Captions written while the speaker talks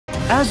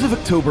As of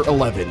October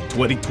 11,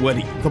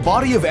 2020, the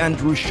body of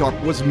Andrew Sharpe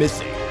was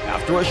missing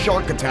after a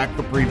shark attack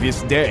the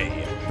previous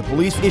day. The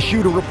police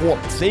issued a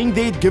report saying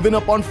they'd given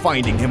up on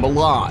finding him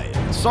alive.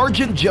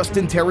 Sergeant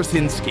Justin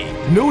Tarasinski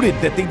noted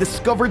that they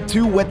discovered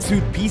 2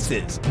 wetsuit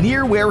pieces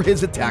near where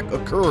his attack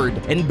occurred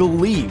and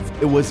believed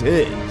it was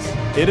his.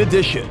 In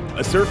addition,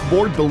 a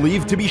surfboard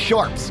believed to be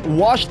Sharpe's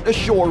washed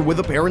ashore with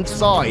apparent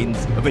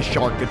signs of a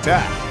shark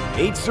attack.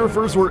 8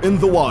 surfers were in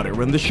the water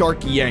when the shark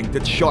yanked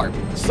at Sharpe.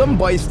 Some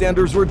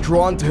bystanders were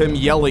drawn to him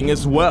yelling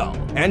as well.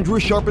 Andrew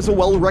Sharpe is a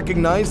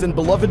well-recognized and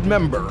beloved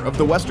member of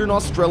the Western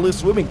Australia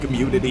swimming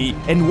community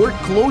and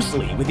worked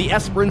closely with the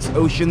Esperance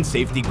Ocean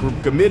Safety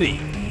Group committee.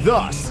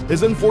 Thus,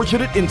 his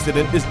unfortunate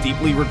incident is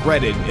deeply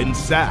regretted and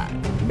sad,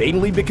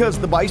 mainly because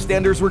the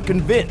bystanders were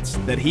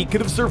convinced that he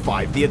could have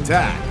survived the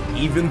attack.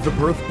 Even the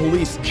Perth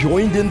Police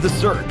joined in the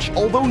search,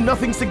 although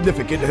nothing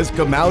significant has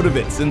come out of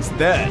it since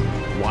then.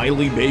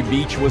 Wylie Bay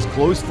Beach was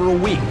closed for a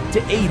week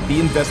to aid the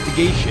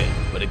investigation,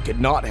 but it could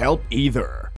not help either.